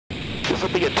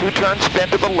This will be a 2-turn spin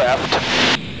to the left.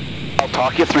 I'll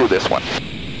talk you through this one.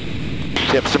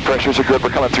 Tips and pressures are good. We're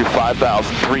coming through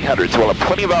 5,300, so we'll have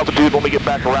plenty of altitude when we get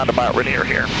back around to Mount Rainier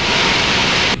here.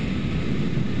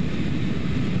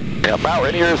 Now, Mount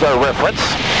Rainier is our reference.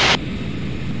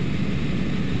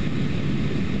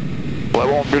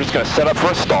 Well, we're just going to set up for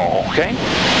a stall, okay?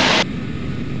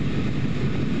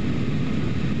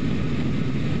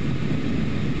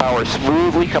 Power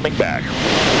smoothly coming back.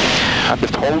 I'm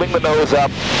just holding the nose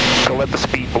up to let the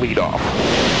speed bleed off.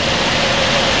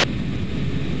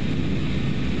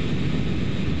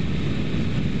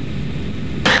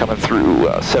 Coming through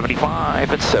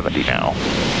 75 and 70 now.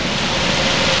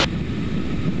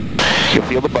 You'll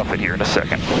feel the buffet here in a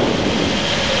second.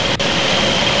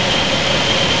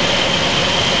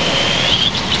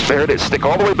 There it is. Stick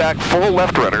all the way back, full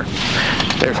left rudder.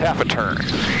 There's half a turn.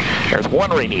 There's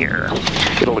 1 Rainier.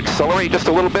 It'll accelerate just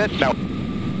a little bit. Now,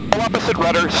 opposite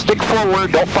rudder, stick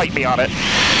forward, don't fight me on it.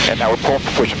 And now we're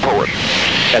pushing forward.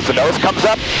 As the nose comes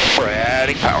up, we're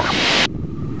adding power.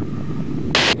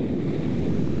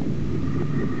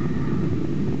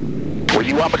 Were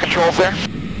you on the controls there?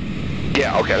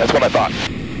 Yeah, okay, that's what I thought.